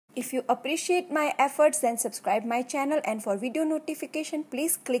If you appreciate my efforts, then subscribe my channel, and for video notification,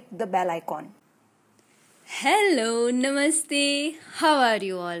 please click the bell icon. Hello नमस्ते, how are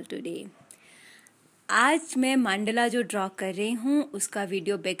you all today. आज मैं मंडला जो draw कर रही हूँ उसका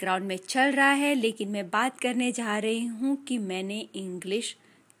video background में चल रहा है, लेकिन मैं बात करने जा रही हूँ कि मैंने इंग्लिश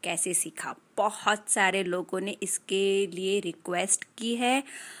कैसे सीखा। बहुत सारे लोगों ने इसके लिए रिक्वेस्ट की है।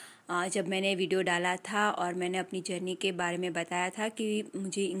 जब मैंने वीडियो डाला था और मैंने अपनी जर्नी के बारे में बताया था कि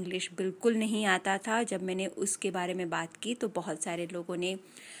मुझे इंग्लिश बिल्कुल नहीं आता था, जब मैंने उसके बारे में बात की तो बहुत सारे लोगों ने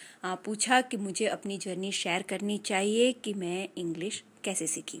पूछा कि मुझे अपनी जर्नी शेयर करनी चाहिए कि मैं इंग्लिश कैसे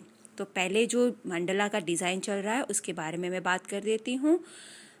सीखी। तो पहले जो मंडला का डिज़ाइन चल रहा है उसके बारे में मैं बात कर देती हूँ।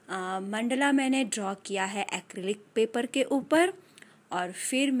 मंडला मैंने ड्रॉ किया है एक्रिलिक पेपर के ऊपर, और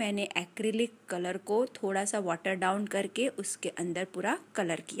फिर मैंने एक्रिलिक कलर को थोड़ा सा वाटर डाउन करके उसके अंदर पूरा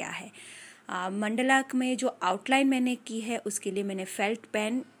कलर किया है। मंडला में जो आउटलाइन मैंने की है उसके लिए मैंने फेल्ट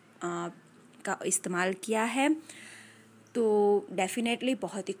पेन का इस्तेमाल किया है। तो डेफिनेटली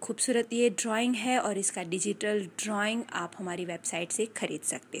बहुत ही खूबसूरत ये ड्राइंग है और इसका डिजिटल ड्राइंग आप हमारी वेबसाइट से खरीद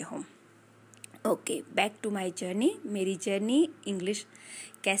सकते हो। Okay, back to my journey. मेरी जर्नी इंग्लिश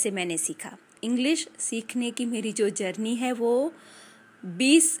कैसे मैंने सीखा। इंग्लिश सीखने की मेरी जो जर्नी है वो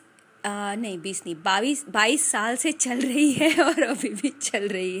 22 साल से चल रही है और अभी भी चल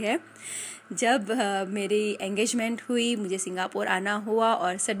रही है। जब मेरी एंगेजमेंट हुई, मुझे सिंगापुर आना हुआ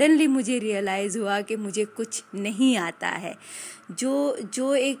और सडनली मुझे रियलाइज़ हुआ कि मुझे कुछ नहीं आता है।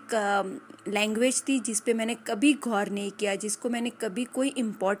 जो एक लैंग्वेज थी जिस पे मैंने कभी गौर नहीं किया, जिसको मैंने कभी कोई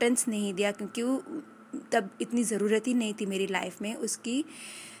इम्पोर्टेंस नहीं दिया, क्योंकि तब इतनी ज़रूरत ही नहीं थी मेरी लाइफ में उसकी,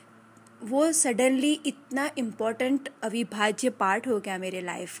 वो सडनली इतना इम्पोर्टेंट अविभाज्य पार्ट हो गया मेरे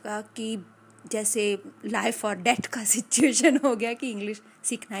लाइफ का कि जैसे लाइफ और डेथ का सिचुएशन हो गया कि इंग्लिश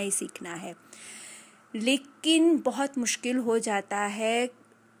सीखना ही सीखना है। लेकिन बहुत मुश्किल हो जाता है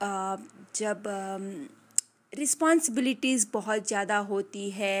जब रिस्पॉन्सिबिलिटीज़ बहुत ज़्यादा होती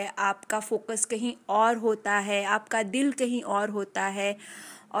है, आपका फोकस कहीं और होता है, आपका दिल कहीं और होता है,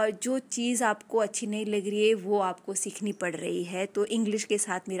 और जो चीज़ आपको अच्छी नहीं लग रही है वो आपको सीखनी पड़ रही है। तो इंग्लिश के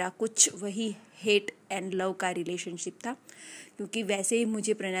साथ मेरा कुछ वही हेट एंड लव का रिलेशनशिप था, क्योंकि वैसे ही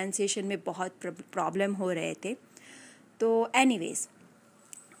मुझे प्रोनाउंसिएशन में बहुत प्रॉब्लम हो रहे थे। तो एनीवेज,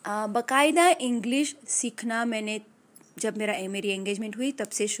 बाकायदा इंग्लिश सीखना मैंने जब मेरी एंगेजमेंट हुई तब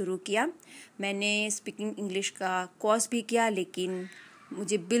से शुरू किया। मैंने स्पीकिंग इंग्लिश का कोर्स भी किया, लेकिन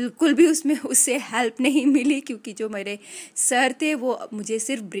मुझे बिल्कुल भी उससे हेल्प नहीं मिली, क्योंकि जो मेरे सर थे वो मुझे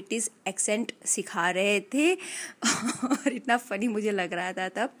सिर्फ ब्रिटिश एक्सेंट सिखा रहे थे और इतना फनी मुझे लग रहा था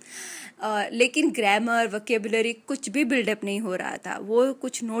तब। लेकिन ग्रामर, वोकैबुलरी कुछ भी बिल्डअप नहीं हो रहा था। वो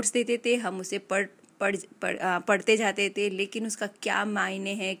कुछ नोट्स देते थे, हम उसे पढ़ते जाते थे, लेकिन उसका क्या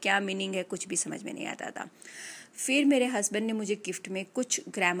मायने है, क्या मीनिंग है, कुछ भी समझ में नहीं आता था। फिर मेरे हस्बैंड ने मुझे गिफ्ट में कुछ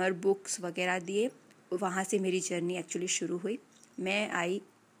ग्रामर बुक्स वगैरह दिए। वहाँ से मेरी जर्नी एक्चुअली शुरू हुई। मैं आई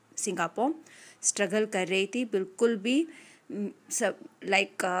सिंगापुर, स्ट्रगल कर रही थी, बिल्कुल भी सब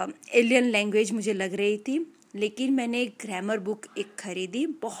एलियन लैंग्वेज मुझे लग रही थी। लेकिन मैंने एक ग्रामर बुक एक ख़रीदी,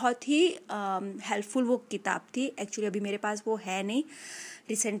 बहुत ही हेल्पफुल वो किताब थी। एक्चुअली अभी मेरे पास वो है नहीं,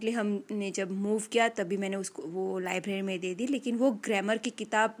 रिसेंटली हमने जब मूव किया तभी मैंने उसको वो लाइब्रेरी में दे दी, लेकिन वो ग्रामर की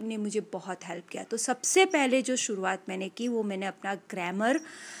किताब ने मुझे बहुत हेल्प किया। तो सबसे पहले जो शुरुआत मैंने की वो मैंने अपना ग्रामर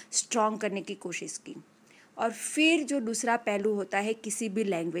स्ट्रॉन्ग करने की कोशिश की। और फिर जो दूसरा पहलू होता है किसी भी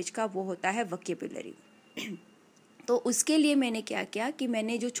लैंग्वेज का वो होता है वोकैबुलरी। तो उसके लिए मैंने क्या किया कि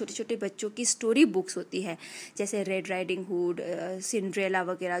मैंने जो छोटे छोटे बच्चों की स्टोरी बुक्स होती है, जैसे रेड राइडिंग हुड, सिंड्रेला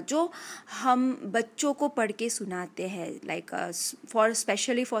वगैरह, जो हम बच्चों को पढ़ के सुनाते हैं,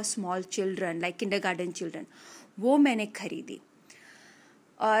 specially for small children, like kindergarten children, वो मैंने खरीदी।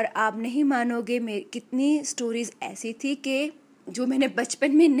 और आप नहीं मानोगे कितनी स्टोरीज़ ऐसी थी कि जो मैंने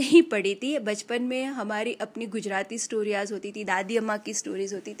बचपन में नहीं पढ़ी थी। बचपन में हमारी अपनी गुजराती स्टोरीज होती थी, दादी अम्मा की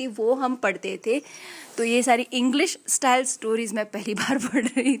स्टोरीज़ होती थी, वो हम पढ़ते थे। तो ये सारी इंग्लिश स्टाइल स्टोरीज़ मैं पहली बार पढ़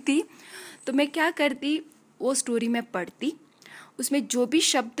रही थी। तो मैं क्या करती, वो स्टोरी मैं पढ़ती, उसमें जो भी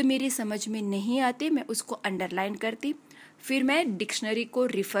शब्द मेरी समझ में नहीं आते मैं उसको अंडरलाइन करती, फिर मैं डिक्शनरी को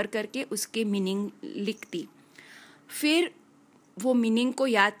रिफ़र करके उसके मीनिंग लिखती, फिर वो मीनिंग को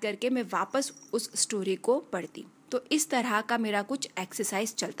याद करके मैं वापस उस स्टोरी को पढ़ती। तो इस तरह का मेरा कुछ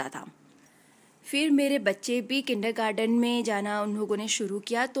एक्सरसाइज चलता था। फिर मेरे बच्चे भी किंडरगार्टन में जाना उन लोगों ने शुरू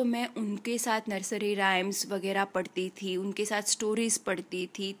किया, तो मैं उनके साथ नर्सरी राइम्स वगैरह पढ़ती थी, उनके साथ स्टोरीज़ पढ़ती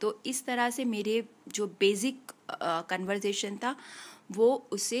थी। तो इस तरह से मेरे जो बेसिक कन्वर्सेशन था वो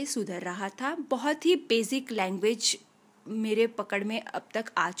उससे सुधर रहा था। बहुत ही बेसिक लैंग्वेज मेरे पकड़ में अब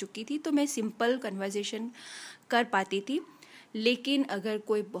तक आ चुकी थी, तो मैं सिंपल कन्वर्सेशन कर पाती थी। लेकिन अगर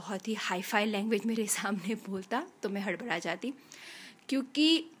कोई बहुत ही हाई फाई लैंग्वेज मेरे सामने बोलता तो मैं हड़बड़ा जाती,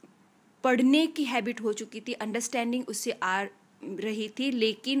 क्योंकि पढ़ने की हैबिट हो चुकी थी, अंडरस्टैंडिंग उससे आ रही थी,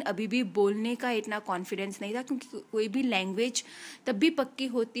 लेकिन अभी भी बोलने का इतना कॉन्फिडेंस नहीं था, क्योंकि कोई भी लैंग्वेज तब भी पक्की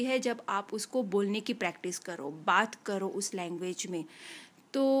होती है जब आप उसको बोलने की प्रैक्टिस करो, बात करो उस लैंग्वेज में।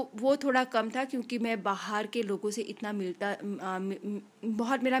 तो वो थोड़ा कम था, क्योंकि मैं बाहर के लोगों से इतना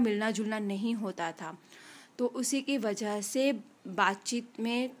बहुत मेरा मिलना जुलना नहीं होता था, तो उसी की वजह से बातचीत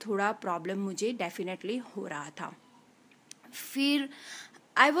में थोड़ा प्रॉब्लम मुझे डेफिनेटली हो रहा था। फिर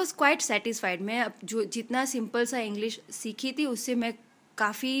आई वॉज क्वाइट सेटिस्फाइड। मैं जो जितना सिंपल सा इंग्लिश सीखी थी उससे मैं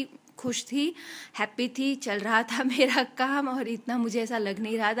काफ़ी खुश थी, हैप्पी थी, चल रहा था मेरा काम, और इतना मुझे ऐसा लग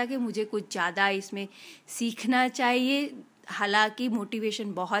नहीं रहा था कि मुझे कुछ ज़्यादा इसमें सीखना चाहिए। हालांकि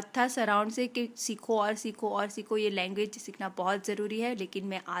मोटिवेशन बहुत था सराउंड से कि सीखो और सीखो और सीखो, ये लैंग्वेज सीखना बहुत ज़रूरी है, लेकिन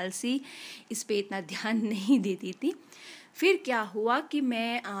मैं आलसी, इस पे इतना ध्यान नहीं देती थी। फिर क्या हुआ कि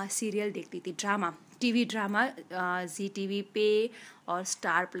मैं सीरियल देखती थी, ड्रामा, टीवी ड्रामा, जी टीवी पे और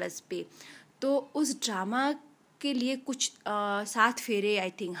स्टार प्लस पे। तो उस ड्रामा के लिए कुछ 7 फेरे,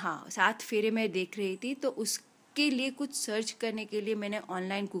 आई थिंक, हाँ 7 फेरे मैं देख रही थी। तो उसके लिए कुछ सर्च करने के लिए मैंने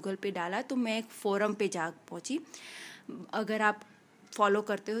ऑनलाइन गूगल पे डाला, तो मैं एक फोरम पे जा पहुँची। अगर आप फॉलो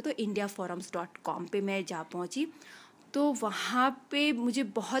करते हो तो indiaforums.com पे मैं जा पहुँची। तो वहाँ पे मुझे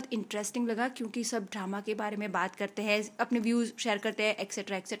बहुत इंटरेस्टिंग लगा, क्योंकि सब ड्रामा के बारे में बात करते हैं, अपने व्यूज़ शेयर करते हैं,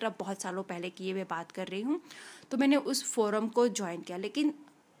 एक्सेट्रा एक्सेट्रा। बहुत सालों पहले की ये मैं बात कर रही हूँ। तो मैंने उस फोरम को ज्वाइन किया, लेकिन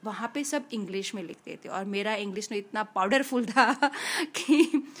वहाँ पे सब इंग्लिश में लिखते थे और मेरा इंग्लिश तो इतना पाउडरफुल था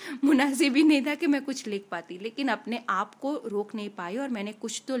कि मुनासिब ही नहीं था कि मैं कुछ लिख पाती, लेकिन अपने आप को रोक नहीं पाई और मैंने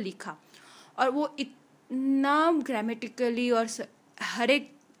कुछ तो लिखा। और वो इतना ग्रामेटिकली और हर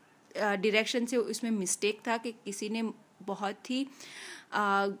एक डायरेक्शन से उसमें मिस्टेक था कि किसी ने बहुत ही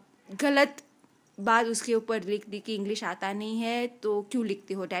गलत बात उसके ऊपर लिख दी कि इंग्लिश आता नहीं है तो क्यों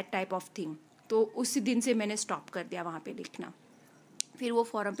लिखते हो, दैट टाइप ऑफ थिंग। तो उसी दिन से मैंने स्टॉप कर दिया वहाँ पे लिखना। फिर वो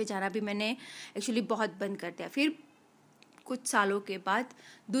फोरम पे जाना भी मैंने एक्चुअली बहुत बंद कर दिया। फिर कुछ सालों के बाद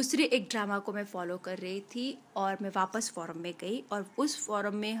दूसरे एक ड्रामा को मैं फॉलो कर रही थी और मैं वापस फोरम में गई, और उस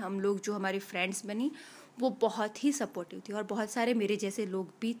फोरम में हम लोग जो हमारी फ्रेंड्स बनी वो बहुत ही सपोर्टिव थी, और बहुत सारे मेरे जैसे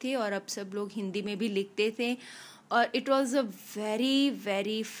लोग भी थे, और अब सब लोग हिंदी में भी लिखते थे। और it was a very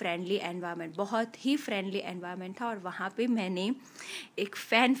very friendly environment, बहुत ही फ्रेंडली एनवायरनमेंट था। और वहाँ पे मैंने एक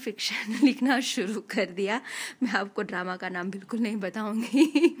फ़ैन फिक्शन लिखना शुरू कर दिया। मैं आपको ड्रामा का नाम बिल्कुल नहीं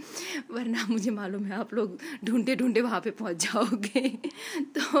बताऊंगी वरना मुझे मालूम है आप लोग ढूंढते ढूंढते वहाँ पे पहुँच जाओगे।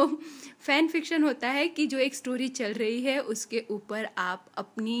 तो फ़ैन फिक्शन होता है कि जो एक स्टोरी चल रही है उसके ऊपर आप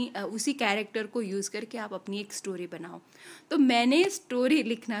अपनी उसी कैरेक्टर को यूज़ करके आप अपनी एक स्टोरी बनाओ। तो मैंने स्टोरी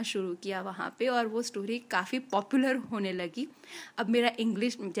लिखना शुरू किया वहाँ पे, और वो स्टोरी काफ़ी पॉपुलर होने लगी। अब मेरा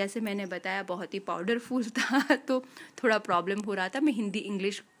इंग्लिश, जैसे मैंने बताया, बहुत ही पाउडरफुल था, तो थोड़ा प्रॉब्लम हो रहा था। मैं हिंदी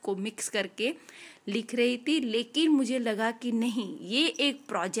इंग्लिश को मिक्स करके लिख रही थी, लेकिन मुझे लगा कि नहीं, ये एक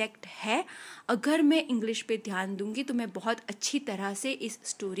प्रोजेक्ट है, अगर मैं इंग्लिश पे ध्यान दूंगी तो मैं बहुत अच्छी तरह से इस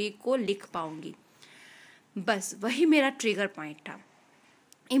स्टोरी को लिख पाऊंगी। बस वही मेरा ट्रिगर पॉइंट था।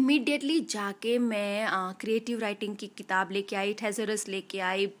 इमीडिएटली जाके मैं क्रिएटिव राइटिंग की किताब लेके आई, थेसरस लेके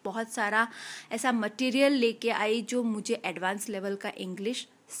आई, बहुत सारा ऐसा मटेरियल लेके आई जो मुझे एडवांस लेवल का इंग्लिश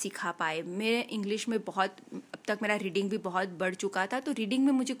सिखा पाए। मेरे इंग्लिश में बहुत, अब तक मेरा रीडिंग भी बहुत बढ़ चुका था, तो रीडिंग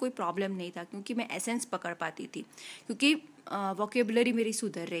में मुझे कोई प्रॉब्लम नहीं था, क्योंकि मैं एसेंस पकड़ पाती थी, क्योंकि वोकेबुलरी मेरी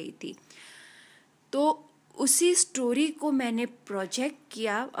सुधर रही थी। तो उसी स्टोरी को मैंने प्रोजेक्ट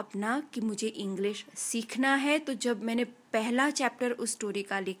किया अपना कि मुझे इंग्लिश सीखना है। तो जब मैंने पहला चैप्टर उस स्टोरी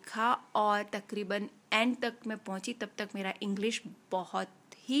का लिखा और तकरीबन एंड तक मैं पहुंची, तब तक मेरा इंग्लिश बहुत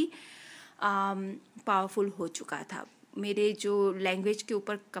ही पावरफुल हो चुका था। मेरे जो लैंग्वेज के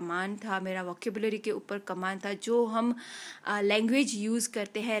ऊपर कमांड था, मेरा वोकेबुलरी के ऊपर कमांड था, जो हम लैंग्वेज यूज़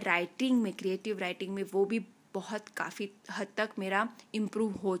करते हैं राइटिंग में, क्रिएटिव राइटिंग में, वो भी बहुत काफ़ी हद तक मेरा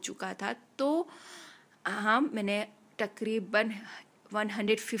इम्प्रूव हो चुका था। तो हाँ, मैंने तकरीबन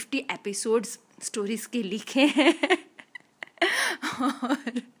 150 एपिसोड्स स्टोरीज़ के लिखे हैं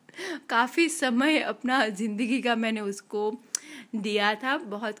और काफ़ी समय अपना ज़िंदगी का मैंने उसको दिया था।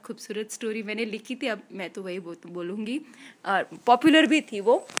 बहुत खूबसूरत स्टोरी मैंने लिखी थी, अब मैं तो वही बोलूँगी, और पॉपुलर भी थी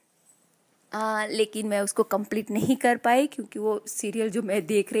वो, लेकिन मैं उसको कंप्लीट नहीं कर पाई, क्योंकि वो सीरियल जो मैं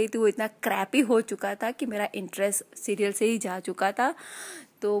देख रही थी वो इतना क्रैपी हो चुका था कि मेरा इंटरेस्ट सीरियल से ही जा चुका था,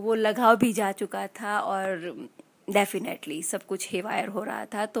 तो वो लगाव भी जा चुका था, और डेफिनेटली सब कुछ हेवायर हो रहा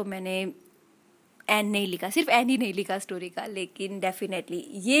था। तो मैंने एंड नहीं लिखा, सिर्फ एंड ही नहीं लिखा स्टोरी का, लेकिन डेफिनेटली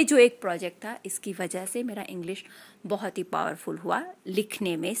ये जो एक प्रोजेक्ट था, इसकी वजह से मेरा इंग्लिश बहुत ही पावरफुल हुआ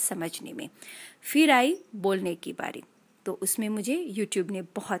लिखने में, समझने में। फिर आई बोलने की बारी, तो उसमें मुझे यूट्यूब ने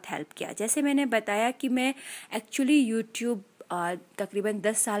बहुत हेल्प किया। जैसे मैंने बताया कि मैं एक्चुअली यूट्यूब तकरीबन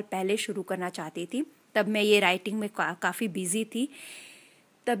 10 साल पहले शुरू करना चाहती थी, तब मैं ये राइटिंग में काफ़ी बिजी थी,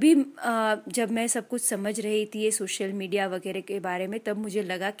 तभी जब मैं सब कुछ समझ रही थी ये सोशल मीडिया वगैरह के बारे में, तब मुझे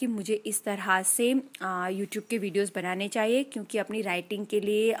लगा कि मुझे इस तरह से यूट्यूब के वीडियोस बनाने चाहिए, क्योंकि अपनी राइटिंग के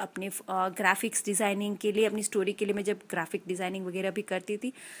लिए, अपने ग्राफिक्स डिज़ाइनिंग के लिए, अपनी स्टोरी के लिए मैं जब ग्राफिक डिज़ाइनिंग वगैरह भी करती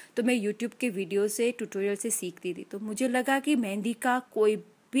थी तो मैं यूट्यूब के वीडियो से, ट्यूटोरियल से सीखती थी। तो मुझे लगा कि मेहंदी का कोई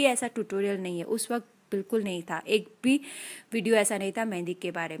भी ऐसा ट्यूटोरियल नहीं है, उस वक्त बिल्कुल नहीं था, एक भी वीडियो ऐसा नहीं था मेहंदी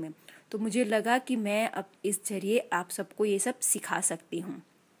के बारे में। तो मुझे लगा कि मैं अब इस जरिए आप सबको ये सब सिखा सकती हूँ।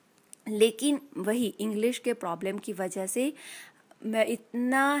 लेकिन वही इंग्लिश के प्रॉब्लम की वजह से मैं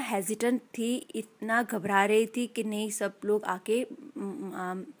इतना हेजिटेंट थी, इतना घबरा रही थी कि नहीं सब लोग आके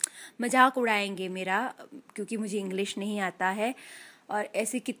मजाक उड़ाएंगे मेरा, क्योंकि मुझे इंग्लिश नहीं आता है। और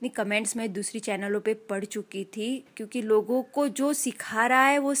ऐसे कितनी कमेंट्स मैं दूसरी चैनलों पे पढ़ चुकी थी, क्योंकि लोगों को जो सिखा रहा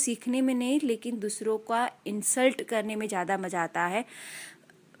है वो सीखने में नहीं, लेकिन दूसरों का इंसल्ट करने में ज़्यादा मज़ा आता है।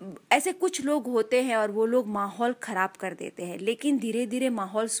 ऐसे कुछ लोग होते हैं और वो लोग माहौल ख़राब कर देते हैं। लेकिन धीरे धीरे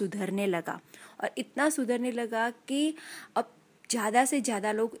माहौल सुधरने लगा, और इतना सुधरने लगा कि अब ज़्यादा से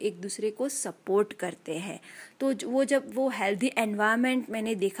ज़्यादा लोग एक दूसरे को सपोर्ट करते हैं। तो वो जब वो हेल्दी एनवायरनमेंट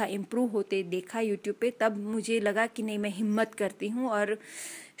मैंने देखा, इम्प्रूव होते देखा यूट्यूब पे, तब मुझे लगा कि नहीं, मैं हिम्मत करती हूँ और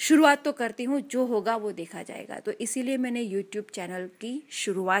शुरुआत तो करती हूँ, जो होगा वो देखा जाएगा। तो इसीलिए मैंने यूट्यूब चैनल की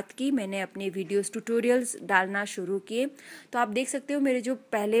शुरुआत की, मैंने अपने वीडियोस ट्यूटोरियल्स डालना शुरू किए। तो आप देख सकते हो मेरे जो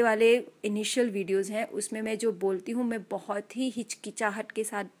पहले वाले इनिशियल वीडियोस हैं उसमें मैं जो बोलती हूँ, मैं बहुत ही हिचकिचाहट के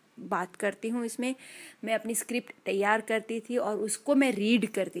साथ बात करती हूँ। इसमें मैं अपनी स्क्रिप्ट तैयार करती थी और उसको मैं रीड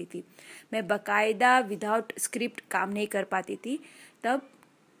करती थी। मैं बाकायदा विदाउट स्क्रिप्ट काम नहीं कर पाती थी तब।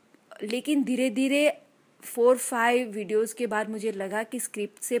 लेकिन धीरे धीरे 4-5 वीडियोस के बाद मुझे लगा कि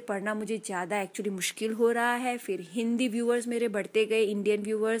स्क्रिप्ट से पढ़ना मुझे ज़्यादा एक्चुअली मुश्किल हो रहा है। फिर हिंदी व्यूअर्स मेरे बढ़ते गए, इंडियन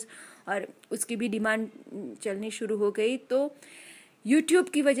व्यूअर्स, और उसकी भी डिमांड चलनी शुरू हो गई। तो यूट्यूब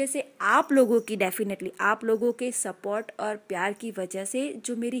की वजह से आप लोगों की, डेफिनेटली आप लोगों के सपोर्ट और प्यार की वजह से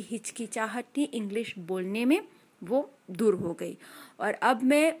जो मेरी हिचकिचाहट थी इंग्लिश बोलने में, वो दूर हो गई, और अब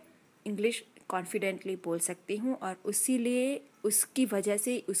मैं इंग्लिश कॉन्फिडेंटली बोल सकती हूँ। और उसीलिए उसकी वजह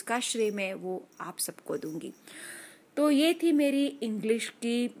से उसका श्रेय मैं वो आप सबको दूंगी। तो ये थी मेरी इंग्लिश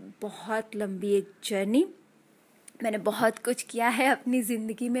की बहुत लंबी एक जर्नी। मैंने बहुत कुछ किया है अपनी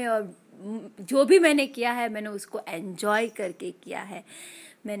ज़िंदगी में, और जो भी मैंने किया है मैंने उसको एन्जॉय करके किया है।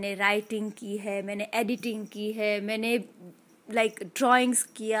 मैंने राइटिंग की है, मैंने एडिटिंग की है, मैंने ड्राइंग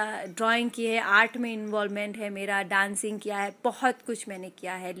की है, आर्ट में इन्वॉल्वमेंट है मेरा, डांसिंग किया है, बहुत कुछ मैंने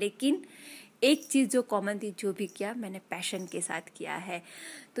किया है। लेकिन एक चीज़ जो कॉमन थी, जो भी किया मैंने पैशन के साथ किया है।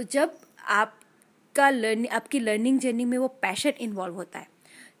 तो जब आपकी लर्निंग जर्नी में वो पैशन इन्वॉल्व होता है,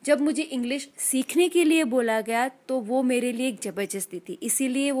 जब मुझे इंग्लिश सीखने के लिए बोला गया तो वो मेरे लिए एक ज़बरदस्ती थी,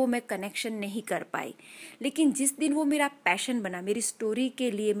 इसीलिए वो मैं कनेक्शन नहीं कर पाई। लेकिन जिस दिन वो मेरा पैशन बना, मेरी स्टोरी के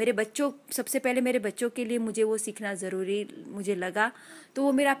लिए, सबसे पहले मेरे बच्चों के लिए मुझे वो सीखना ज़रूरी मुझे लगा, तो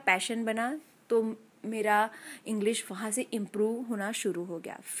वो मेरा पैशन बना। तो मेरा इंग्लिश वहाँ से इम्प्रूव होना शुरू हो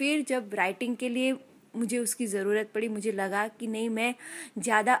गया। फिर जब राइटिंग के लिए मुझे उसकी ज़रूरत पड़ी, मुझे लगा कि नहीं, मैं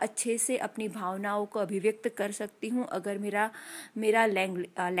ज़्यादा अच्छे से अपनी भावनाओं को अभिव्यक्त कर सकती हूँ अगर मेरा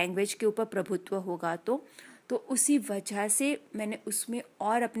लैंग्वेज के ऊपर प्रभुत्व होगा। तो उसी वजह से मैंने उसमें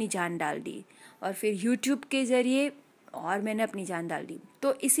और अपनी जान डाल दी, और फिर यूट्यूब के ज़रिए और मैंने अपनी जान डाल दी।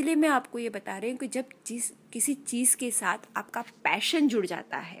 तो इसीलिए मैं आपको ये बता रही हूँ कि जब किसी चीज़ के साथ आपका पैशन जुड़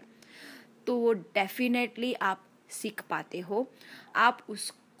जाता है तो वो डेफिनेटली आप सीख पाते हो, आप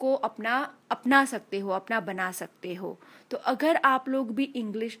उसको अपना सकते हो, अपना बना सकते हो। तो अगर आप लोग भी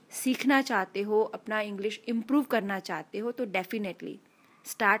इंग्लिश सीखना चाहते हो, अपना इंग्लिश इम्प्रूव करना चाहते हो, तो डेफिनेटले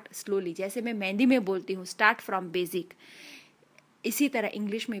स्टार्ट स्लोली। जैसे मैं मेहंदी में बोलती हूँ, स्टार्ट फ्रॉम बेसिक, इसी तरह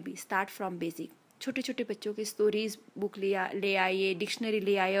इंग्लिश में भी स्टार्ट फ्रॉम बेसिक। छोटे छोटे बच्चों की स्टोरीज बुक ले आइए, डिक्शनरी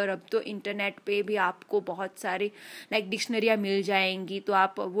ले आइए, और अब तो इंटरनेट पे भी आपको बहुत सारे डिक्शनरियाँ मिल जाएंगी, तो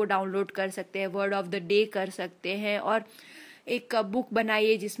आप वो डाउनलोड कर सकते हैं, वर्ड ऑफ द डे कर सकते हैं, और एक बुक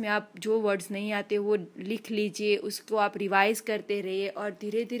बनाइए जिसमें आप जो वर्ड्स नहीं आते वो लिख लीजिए, उसको आप रिवाइज करते रहिए, और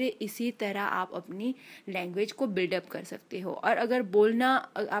धीरे धीरे इसी तरह आप अपनी लैंग्वेज को बिल्डअप कर सकते हो। और अगर बोलना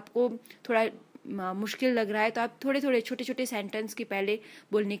आपको थोड़ा मुश्किल लग रहा है तो आप थोड़े छोटे छोटे सेंटेंस की पहले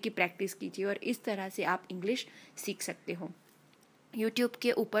बोलने की प्रैक्टिस कीजिए, और इस तरह से आप इंग्लिश सीख सकते हो। यूट्यूब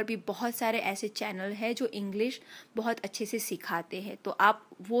के ऊपर भी बहुत सारे ऐसे चैनल हैं जो इंग्लिश बहुत अच्छे से सिखाते हैं, तो आप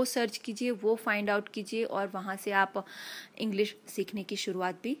वो सर्च कीजिए, वो फाइंड आउट कीजिए, और वहाँ से आप इंग्लिश सीखने की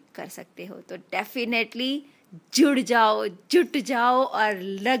शुरुआत भी कर सकते हो। तो डेफिनेटली जुट जाओ और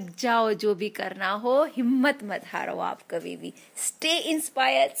लग जाओ, जो भी करना हो, हिम्मत मत हारो आप कभी भी। Stay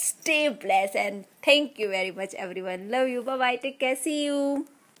inspired, stay blessed, and thank you very much everyone. Love you, bye bye, take care, C you.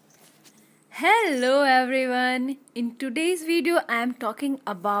 Hello everyone. In today's video I am talking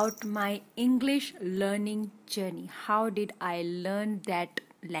about my English learning journey. How did I learn that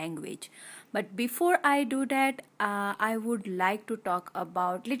language. But before I do that, I would like to talk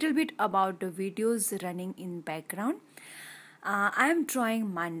about little bit about the videos running in background. I'm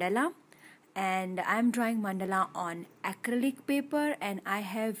drawing mandala, and I'm drawing mandala on acrylic paper, and I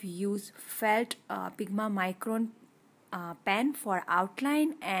have used felt Pigma Micron pen for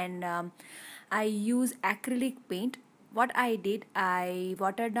outline, and I use acrylic paint. What I did, I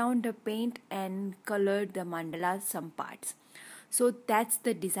watered down the paint and colored the mandala some parts. So that's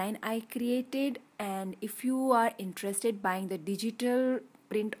the design I created, and if you are interested buying the digital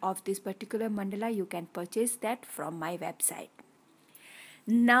print of this particular mandala, you can purchase that from my website.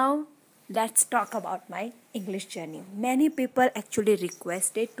 Now let's talk about my English journey. Many people actually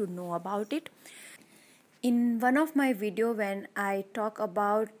requested to know about it. In one of my video, when I talk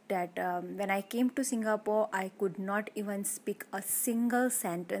about that, when I came to Singapore, I could not even speak a single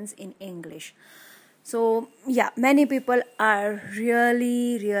sentence in English. So yeah, many people are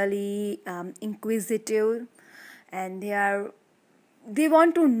really inquisitive, and they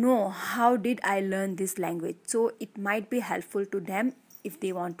want to know how did I learn this language. So it might be helpful to them if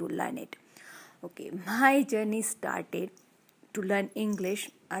they want to learn it. Okay, my journey started to learn English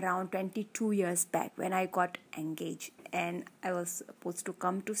around 22 years back when I got engaged and I was supposed to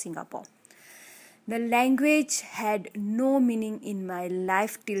come to Singapore. The language had no meaning in my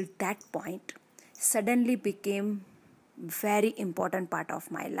life till that point. Suddenly became very important part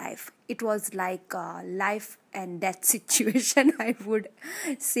of my life. It was like a life and death situation, I would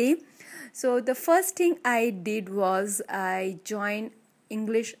say. So the first thing I did was I joined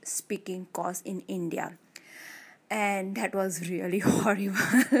English speaking course in India. And that was really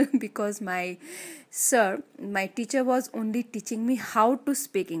horrible because my teacher was only teaching me how to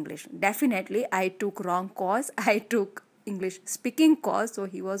speak English. Definitely I took wrong course. I took English speaking course, so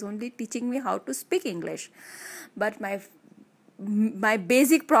he was only teaching me how to speak English. But my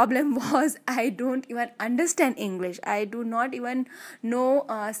basic problem was I don't even understand English. I do not even know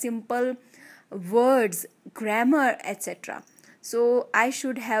simple words, grammar, etc. So I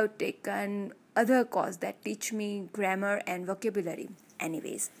should have taken other course that teach me grammar and vocabulary.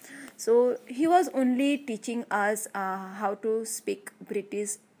 Anyways, so he was only teaching us how to speak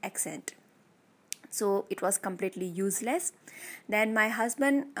British accent. So it was completely useless. Then my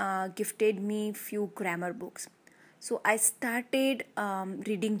husband gifted me few grammar books. So I started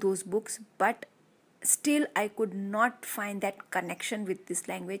reading those books, but still I could not find that connection with this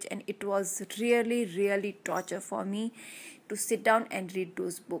language, and it was really torture for me to sit down and read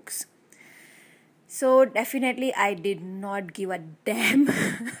those books. So definitely I did not give a damn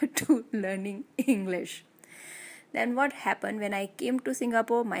to learning English. Then what happened when I came to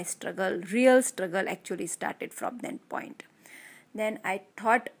Singapore, my real struggle actually started from that point. Then I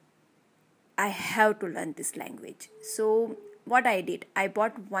thought I have to learn this language. So what I did, I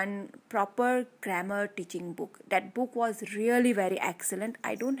bought one proper grammar teaching book. That book was really very excellent.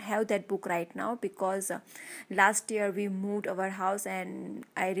 I don't have that book right now because last year we moved our house and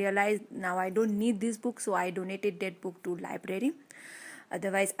I realized now I don't need this book, so I donated that book to library.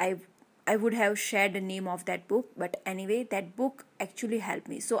 Otherwise I would have shared the name of that book, but anyway, that book actually helped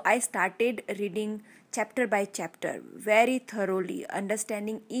me. So I started reading chapter by chapter very thoroughly,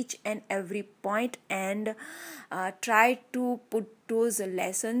 understanding each and every point, and try to put those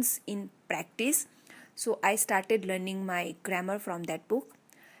lessons in practice. So I started learning my grammar from that book.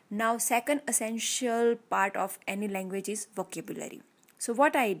 Now, second essential part of any language is vocabulary. So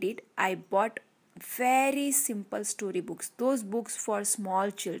what I did, I bought very simple storybooks, those books for small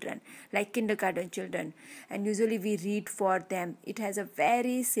children like kindergarten children, and usually we read for them. It has a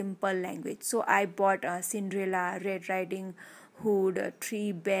very simple language. So I bought Cinderella, Red Riding Hood,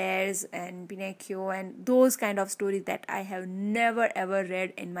 Three Bears and Pinocchio, and those kind of stories that I have never ever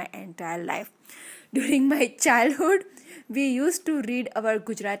read in my entire life. During my childhood, we used to read our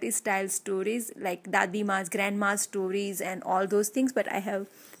Gujarati style stories like Dadi Ma's, Grandma's stories and all those things, but I have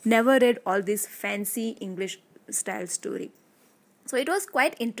never read all this fancy English style story. So it was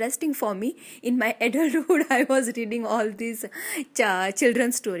quite interesting for me. In my adulthood, I was reading all these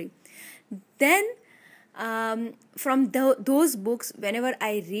children's story. Then from those books, whenever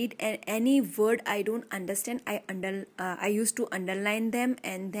I read any word I don't understand, I used to underline them,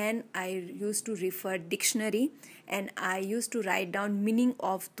 and then I used to refer dictionary, and I used to write down meaning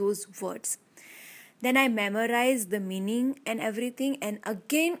of those words. Then I memorize the meaning and everything, and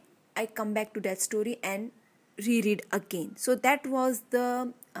again I come back to that story and reread again. So that was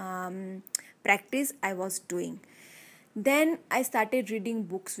the practice I was doing. Then I started reading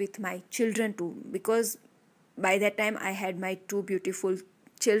books with my children too, because by that time I had my two beautiful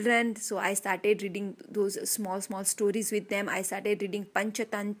children, so I started reading those small stories with them. I started reading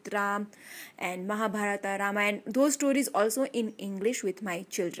Panchatantra and Mahabharata, Ramayana, those stories also in English with my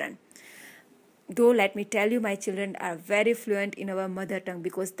children. Though let me tell you, my children are very fluent in our mother tongue,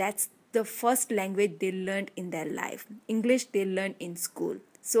 because that's the first language they learned in their life. English they learned in school.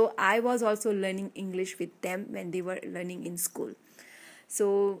 So I was also learning English with them when they were learning in school.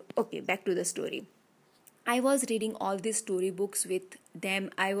 So okay, back to the story. I was reading all these storybooks with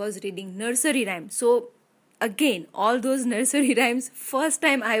them. I was reading nursery rhymes. So again, all those nursery rhymes, first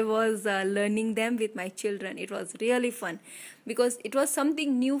time I was learning them with my children. It was really fun because it was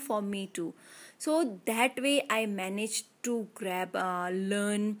something new for me too. So that way I managed to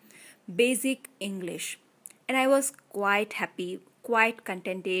learn basic English. And I was quite happy, quite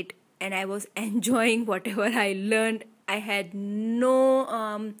contented, and I was enjoying whatever I learned. I had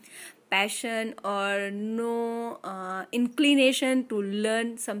no passion or no inclination to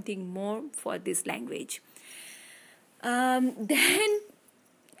learn something more for this language. Then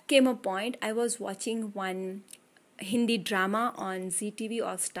came a point, I was watching one Hindi drama on ZTV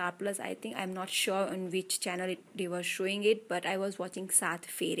or Star Plus, I think. I'm not sure on which channel they were showing it, but I was watching Saath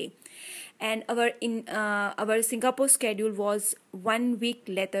Fere. And our Singapore schedule was 1 week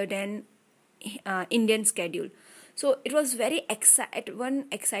later than Indian schedule. So it was at one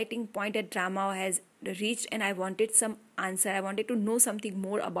exciting point that drama has reached, and I wanted some answer. I wanted to know something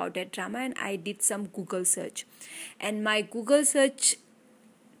more about that drama, and I did some Google search. And my Google search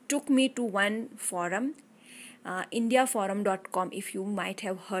took me to one forum, indiaforum.com, if you might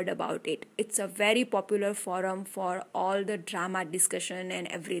have heard about it. It's a very popular forum for all the drama discussion and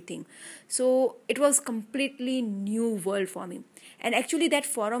everything. So it was completely new world for me. And actually that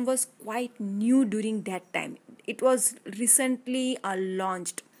forum was quite new during that time. It was recently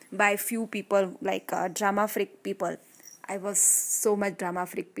launched by few people, like drama freak people. I was so much drama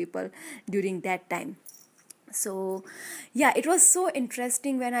freak people during that time. So yeah, it was so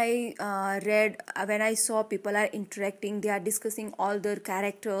interesting when I when I saw people are interacting, they are discussing all their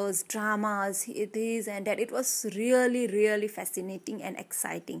characters, dramas, this and that. It was really fascinating and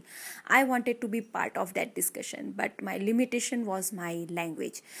exciting. I wanted to be part of that discussion, but my limitation was my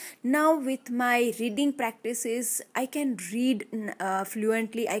language. Now with my reading practices, I can read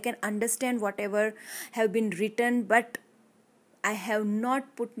fluently, I can understand whatever have been written, but I have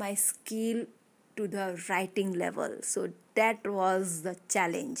not put my skill to the writing level. So that was the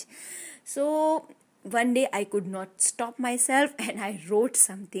challenge. So one day I could not stop myself and I wrote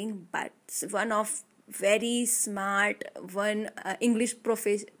something, but one of very smart, one English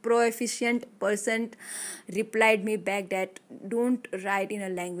proficient person replied me back that don't write in a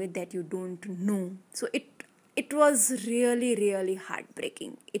language that you don't know. So it was really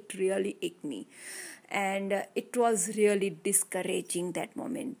heartbreaking. It really ached me. And it was really discouraging that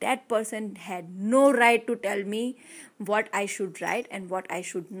moment. That person had no right to tell me what I should write and what I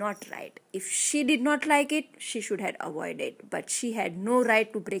should not write. If she did not like it, she should have avoided it. But she had no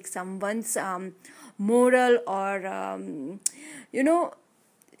right to break someone's moral or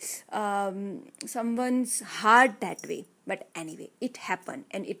someone's heart that way. But anyway, it happened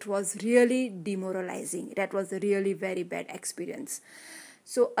and it was really demoralizing. That was a really very bad experience.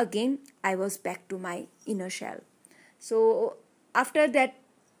 So again, I was back to my inner shell. So after that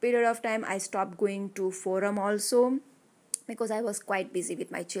period of time, I stopped going to forum also, because I was quite busy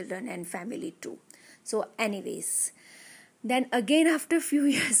with my children and family too. So anyways, then again after a few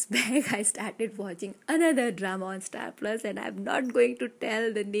years back, I started watching another drama on Star Plus, and I'm not going to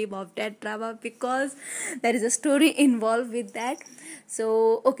tell the name of that drama because there is a story involved with that.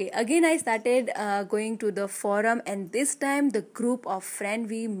 So okay, again I started going to the forum, and this time the group of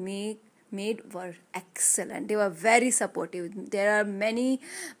friends we made were excellent. They were very supportive. There are many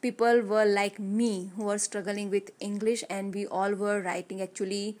people were like me who were struggling with English, and we all were writing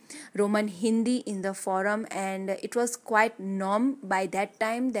actually Roman Hindi in the forum, and it was quite norm by that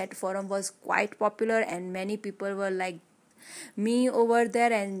time. That forum was quite popular and many people were like me over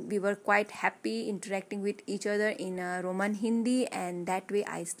there, and we were quite happy interacting with each other in Roman Hindi. And that way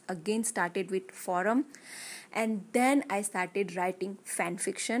I again started with forum, and then I started writing fan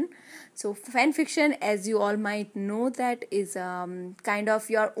fiction. So fan fiction, as you all might know, that is kind of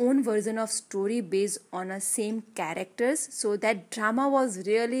your own version of story based on a same characters. So that drama was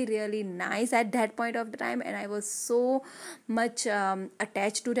really nice at that point of the time, and I was so much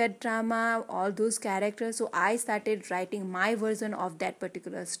attached to that drama, all those characters. So I started writing my version of that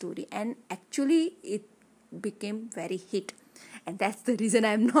particular story, and actually it became very hit. And that's the reason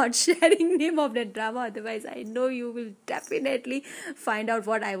I'm not sharing name of that drama, otherwise I know you will definitely find out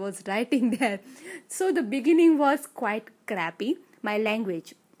what I was writing there. So the beginning was quite crappy, my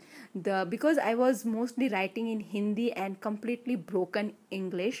language. Because I was mostly writing in Hindi and completely broken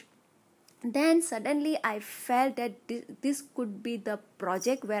English, then suddenly I felt that this could be the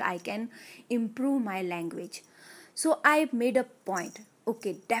project where I can improve my language. So I made a point,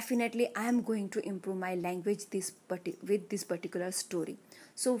 okay, definitely I am going to improve my language with this particular story.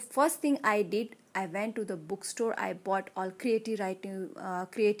 So first thing I did, I went to the bookstore. I bought all creative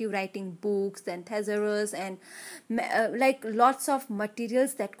writing books and thesaurus and like lots of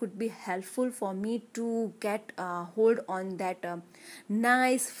materials that could be helpful for me to get hold on that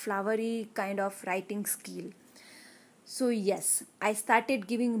nice flowery kind of writing skill. So yes, I started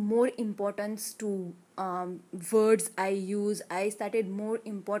giving more importance to words I use. I started more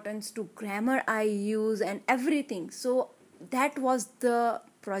importance to grammar I use and everything. So that was the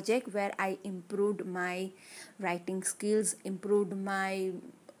project where I improved my writing skills, improved my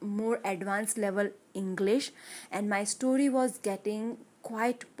more advanced level English, and my story was getting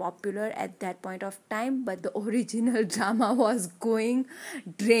quite popular at that point of time. But the original drama was going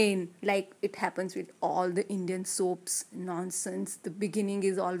drain, like it happens with all the Indian soaps nonsense. The beginning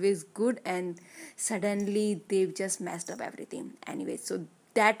is always good and suddenly they've just messed up everything anyway. So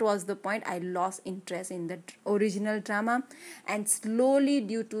that was the point. I lost interest in the original drama, and slowly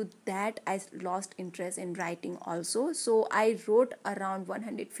due to that I lost interest in writing also. So I wrote around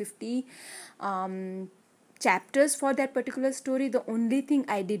 150 chapters for that particular story. The only thing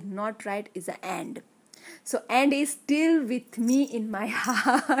I did not write is the end. So end is still with me in my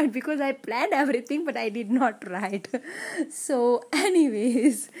heart because I planned everything but I did not write. So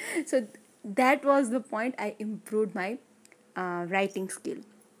anyways, so that was the point. I improved my writing skill.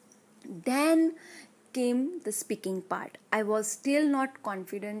 Then came the speaking part. I was still not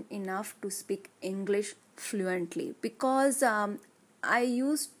confident enough to speak English fluently because I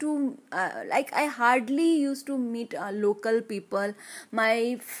used to I hardly used to meet local people.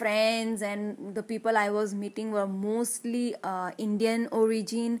 My friends and the people I was meeting were mostly Indian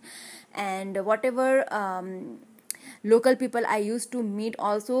origin, and whatever local people I used to meet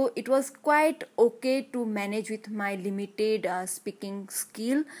also, it was quite okay to manage with my limited speaking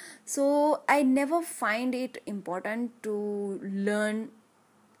skill. So I never find it important to learn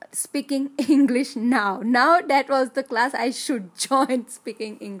speaking English now that was the class I should join,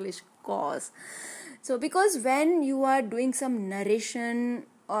 speaking English course. So because when you are doing some narration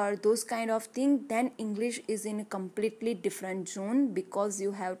or those kind of thing, then English is in a completely different zone, because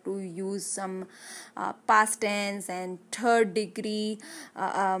you have to use some past tense and third degree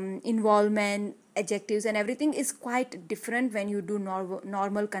involvement adjectives, and everything is quite different when you do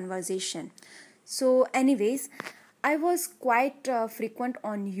normal conversation. So anyways, I was quite frequent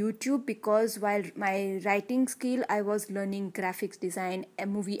on YouTube, because while my writing skill, I was learning graphics design,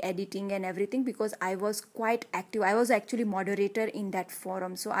 movie editing and everything, because I was quite active. I was actually moderator in that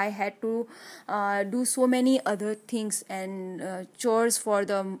forum. So I had to do so many other things and chores for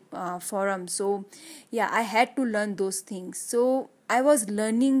the forum. So yeah, I had to learn those things. So I was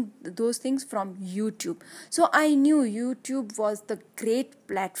learning those things from YouTube. So I knew YouTube was the great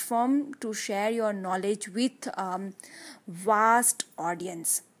platform to share your knowledge with vast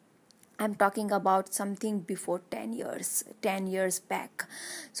audience. I'm talking about something before 10 years back.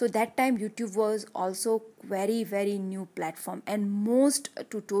 So that time YouTube was also very new platform, and most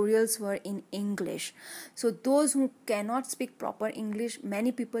tutorials were in English. So those who cannot speak proper English,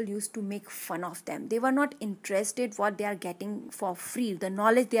 many people used to make fun of them. They were not interested what they are getting for free, the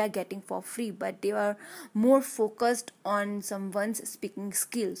knowledge they are getting for free, but they were more focused on someone's speaking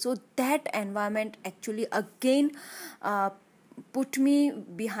skill. So that environment actually again put me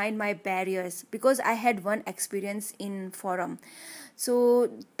behind my barriers, because I had one experience in forum.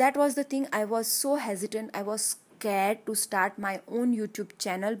 So that was the thing. I was so hesitant, I was scared to start my own YouTube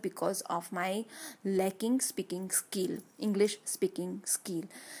channel because of my lacking speaking skill, English speaking skill.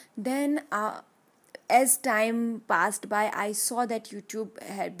 Then as time passed by, I saw that YouTube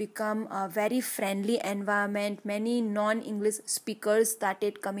had become a very friendly environment. Many non-English speakers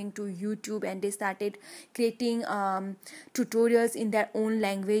started coming to YouTube, and they started creating tutorials in their own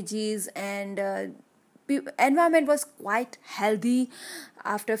languages, and environment was quite healthy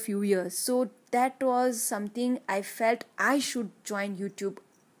after a few years. So that was something I felt I should join YouTube.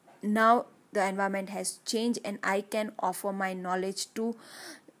 Now the environment has changed, and I can offer my knowledge to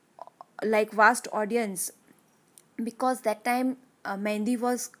like vast audience, because that time Mehndi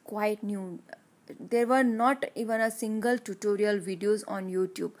was quite new. There were not even a single tutorial videos on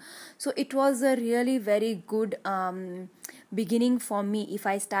YouTube. So it was a really very good beginning for me if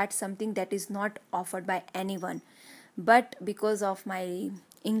I start something that is not offered by anyone. But because of my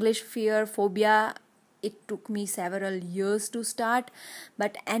English fear phobia, it took me several years to start.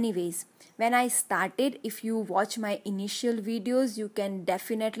 But anyways, when I started, if you watch my initial videos, you can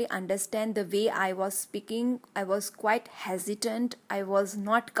definitely understand the way I was speaking. I was quite hesitant, I was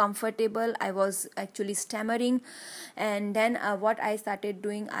not comfortable, I was actually stammering. And then what I started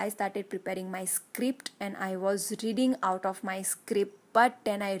doing, I started preparing my script and I was reading out of my script. But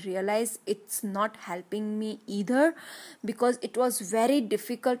then I realized it's not helping me either, because it was very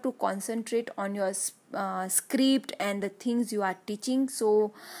difficult to concentrate on your script and the things you are teaching.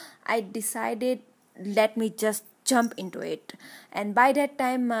 So I decided, let me just jump into it. And by that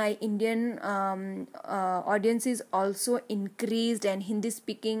time, my Indian audiences also increased, and Hindi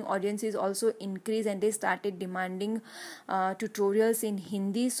speaking audiences also increased, and they started demanding tutorials in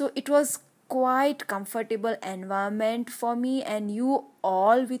Hindi. So it was quite comfortable environment for me, and you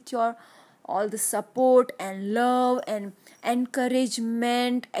all with your all the support and love and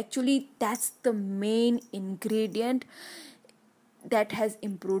encouragement, actually that's the main ingredient that has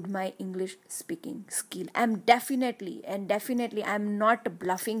improved my English speaking skill. I'm definitely I'm not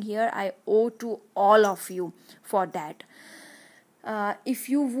bluffing here, I owe to all of you for that. If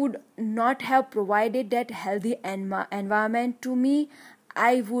you would not have provided that healthy environment to me,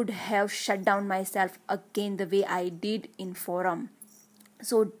 I would have shut down myself again the way I did in forum.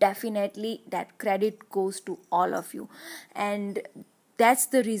 So definitely that credit goes to all of you, and that's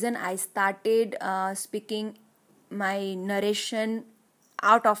the reason I started speaking my narration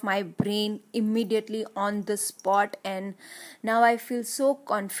out of my brain immediately on the spot. And now I feel so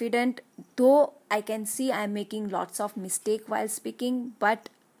confident, though I can see I'm making lots of mistake while speaking, but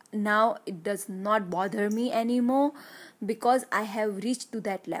now it does not bother me anymore, because I have reached to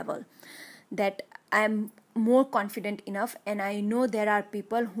that level that I'm more confident enough, and I know there are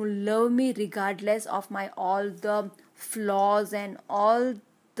people who love me regardless of my all the flaws and all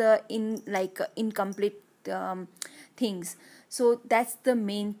the incomplete things. So that's the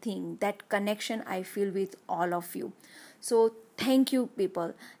main thing, that connection I feel with all of you. So thank you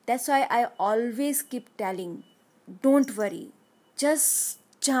people. That's why I always keep telling, don't worry, just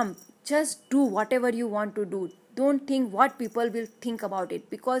jump, just do whatever you want to do. Don't think what people will think about it,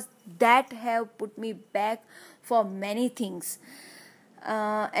 because that have put me back for many things.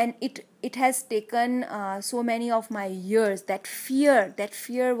 And it has taken so many of my years. That fear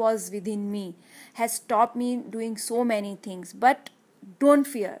was within me, has stopped me doing so many things. But don't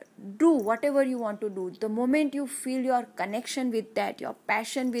fear, do whatever you want to do. The moment you feel your connection with that, your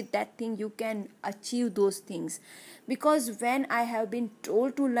passion with that thing, you can achieve those things. Because when I have been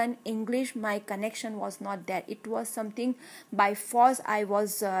told to learn English, my connection was not there. It was something by force. I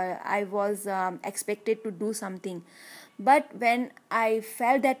was expected to do something. But when I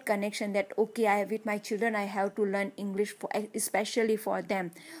felt that connection, that okay, with my children I have to learn English, especially for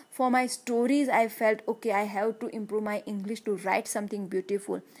them. For my stories, I felt okay, I have to improve my English to write something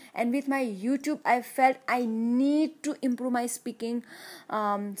beautiful. And with my YouTube, I felt I need to improve my speaking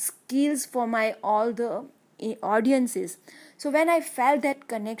skills for my all the audiences. So when I felt that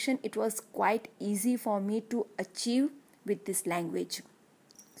connection, it was quite easy for me to achieve with this language.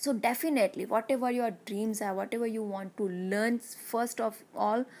 So definitely, whatever your dreams are, whatever you want to learn, first of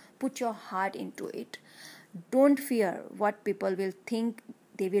all, put your heart into it. Don't fear what people will think.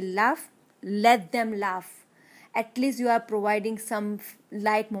 They will laugh. Let them laugh. At least you are providing some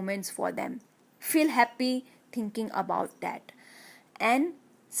light moments for them. Feel happy thinking about that. And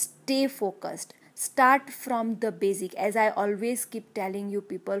stay focused. Start from the basic. As I always keep telling you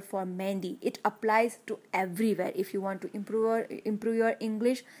people, for Mehndi, it applies to everywhere. If you want to improve your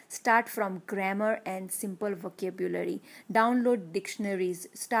English, start from grammar and simple vocabulary. Download dictionaries.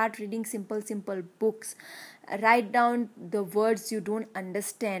 Start reading simple books. Write down the words you don't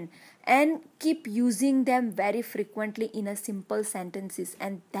understand and keep using them very frequently in a simple sentences,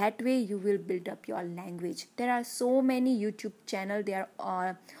 and that way you will build up your language. There are so many YouTube channels, they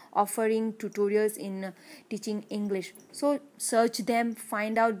are offering tutorials in teaching English. So search them,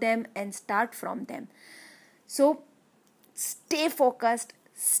 find out them, and start from them. So stay focused,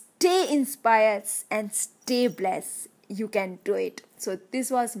 stay inspired, and stay blessed. You can do it. So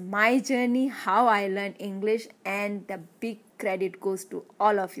this was my journey, how I learned English, and the big credit goes to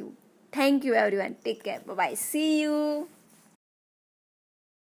all of you. Thank you everyone. Take care. Bye bye. See you.